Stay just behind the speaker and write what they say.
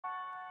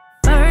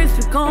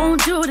gon'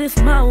 do this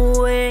my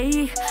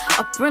way.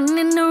 Up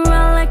running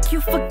around like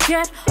you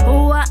forget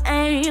who I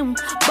am.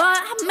 But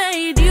I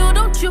made you,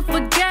 don't you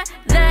forget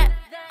that.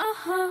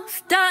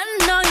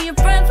 Starting on your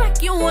friends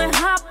like you ain't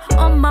hop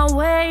on my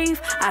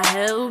wave. I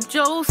helped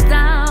you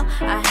style,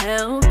 I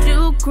helped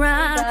you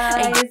grind.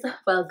 Guys,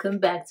 welcome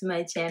back to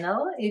my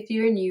channel. If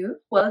you're new,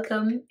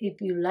 welcome.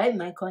 If you like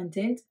my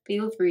content,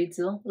 feel free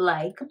to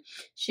like,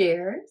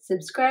 share,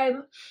 subscribe,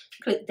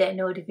 click that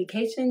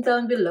notification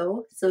down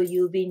below so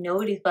you'll be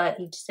notified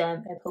each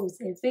time I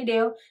post a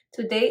video.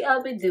 Today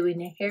I'll be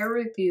doing a hair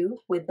review.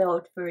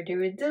 Without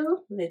further ado,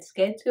 let's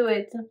get to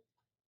it.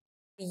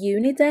 The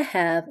unit I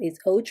have is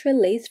Outre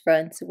lace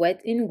front,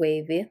 wet and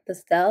wavy. The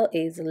style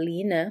is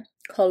Lena,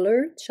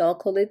 color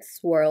chocolate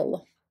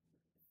swirl.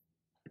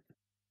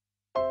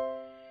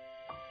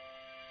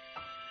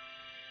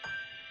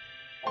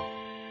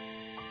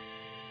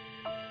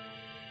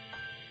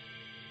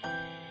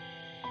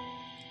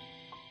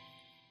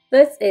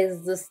 This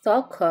is the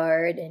stock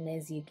card, and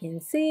as you can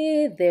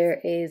see,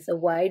 there is a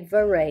wide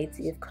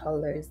variety of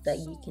colors that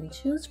you can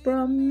choose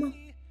from.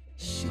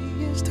 She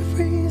is the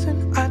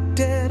reason I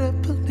dare to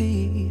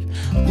believe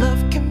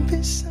love can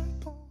be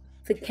simple.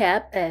 The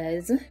cap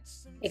has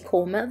a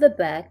comb at the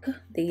back,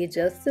 the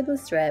adjustable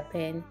strap,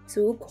 and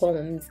 2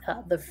 combs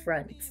at the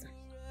front.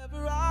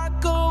 Wherever I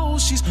go,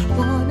 she's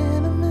 1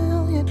 in a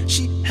million.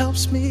 She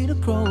helps me to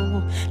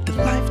grow the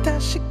life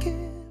that she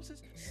gives.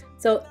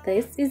 So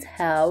this is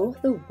how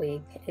the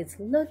wig is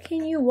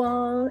looking, you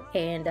all,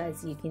 and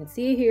as you can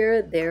see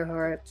here, there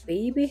are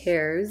baby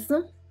hairs.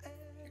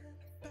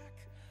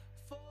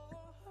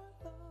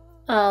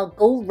 I'll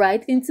go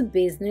right into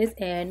business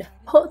and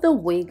put the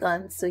wig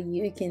on so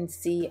you can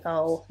see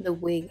how the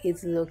wig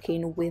is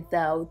looking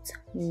without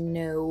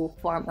no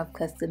form of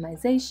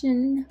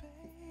customization.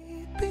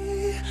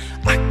 Baby,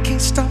 I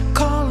can't stop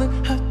calling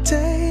her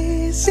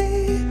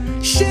Daisy.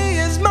 She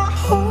is my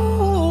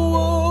whole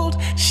world.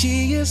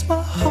 She is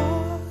my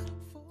heart.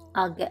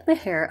 I'll get the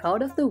hair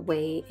out of the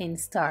way and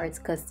start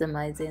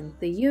customizing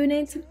the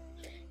unit.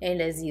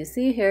 And as you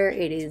see here,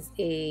 it is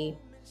a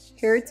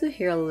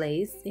hair-to-hair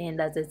lace, and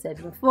as I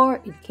said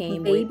before, it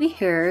came with baby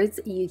hairs.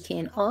 You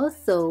can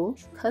also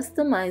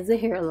customize the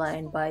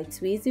hairline by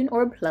tweezing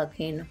or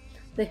plucking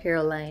the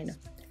hairline,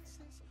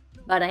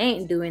 but I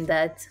ain't doing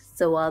that,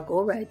 so I'll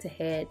go right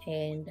ahead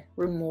and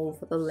remove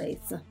the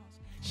lace.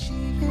 She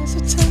is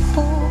a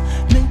temple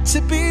meant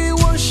to be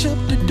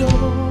worshipped,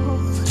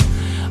 adored,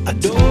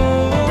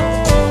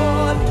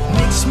 adored.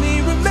 Makes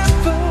me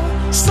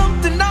remember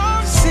something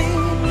I've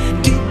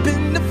seen deep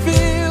in the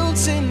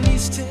fields in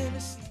East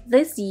Tennessee.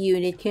 This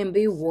unit can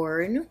be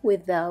worn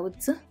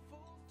without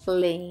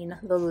playing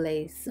the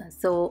lace,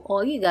 so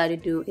all you gotta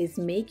do is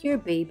make your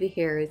baby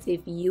hairs if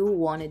you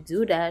want to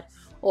do that,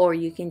 or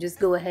you can just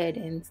go ahead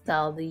and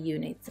style the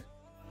unit.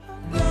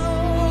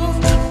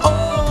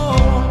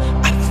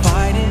 Oh, I'd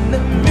fight in a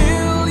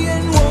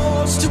million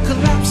wars to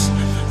collapse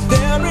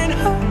there in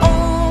her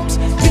arms,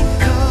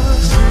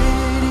 because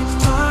really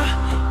my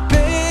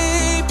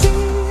baby,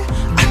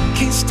 I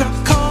can't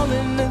stop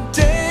calling her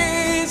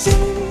Daisy.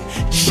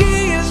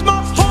 She is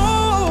my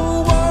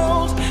whole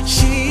world.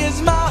 She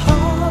is my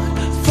heart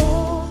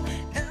for.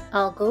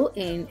 I'll go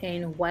in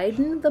and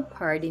widen the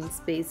parting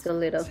space a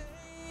little.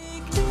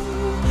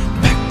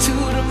 Back to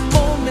the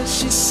moment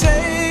she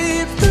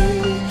saved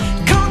me,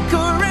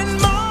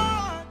 conquering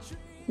my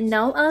dream.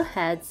 Now I'll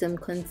add some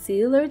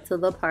concealer to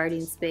the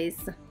parting space.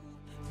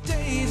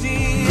 Daisy.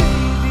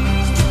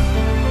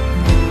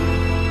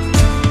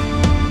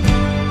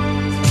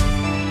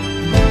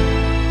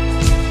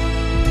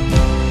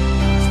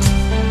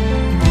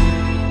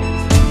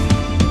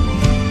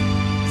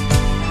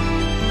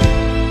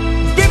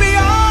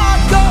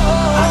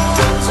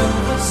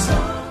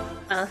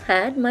 I'll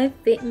add my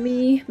Fit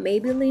Me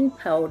Maybelline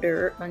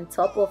powder on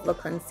top of the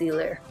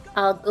concealer.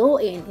 I'll go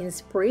in and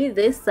spray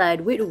this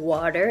side with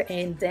water,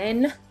 and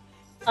then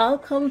I'll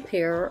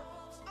compare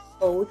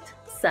both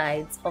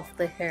sides of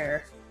the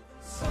hair.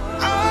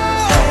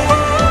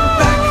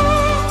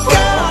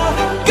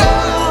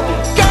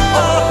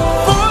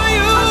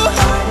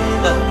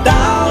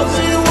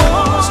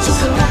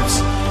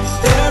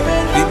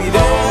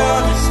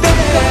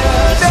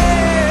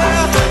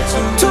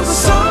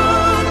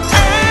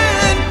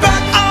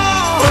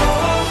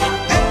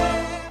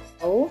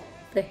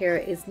 The hair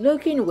is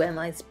looking when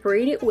I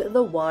sprayed it with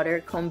the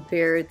water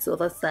compared to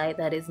the side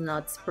that is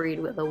not sprayed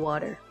with the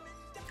water.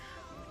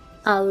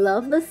 I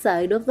love the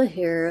side of the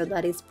hair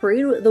that is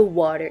sprayed with the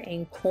water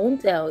and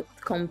combed out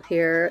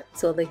compared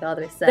to the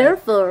other side.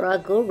 Therefore, I'll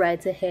go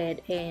right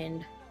ahead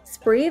and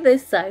spray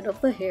this side of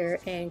the hair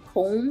and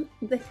comb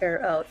the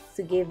hair out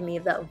to give me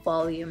that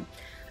volume.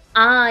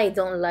 I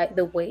don't like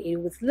the way it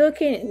was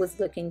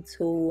looking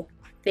too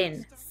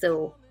thin.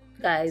 So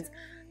guys,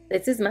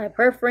 this is my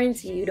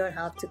preference. You don't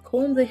have to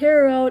comb the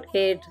hair out.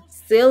 It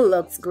still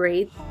looks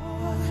great.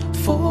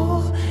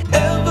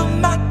 Forever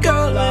my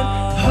girl,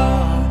 and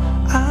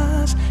her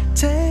eyes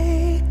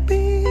take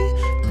me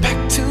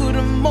back to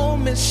the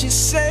moment she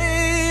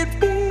saved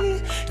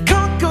me,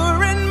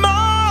 conquering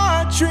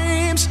my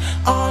dreams.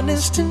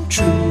 honest and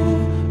true.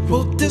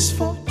 Wrote this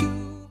for you.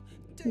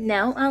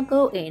 Now I'll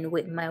go in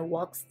with my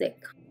wax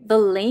stick. The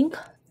link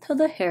to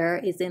the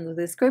hair is in the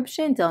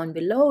description down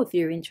below. If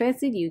you're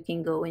interested, you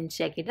can go and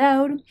check it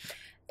out.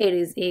 It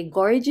is a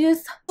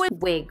gorgeous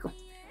wig.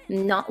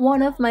 Not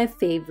one of my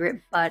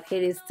favorite, but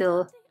it is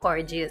still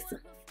gorgeous.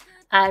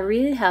 I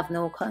really have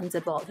no cons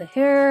about the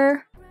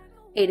hair.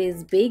 It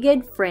is big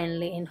and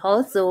friendly, and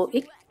also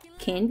it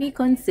can be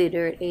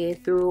considered a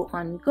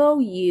throw-on-go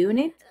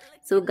unit.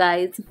 So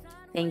guys,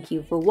 thank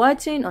you for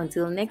watching.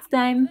 Until next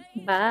time,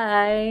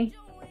 bye.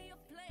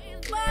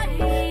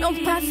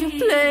 Don't pass your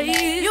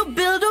plate. You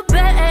build a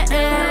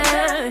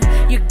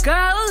bed. Your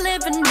girl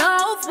living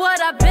off what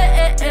I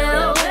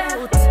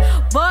built.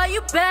 Boy,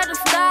 you better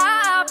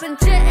stop and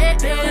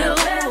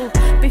chill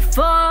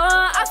before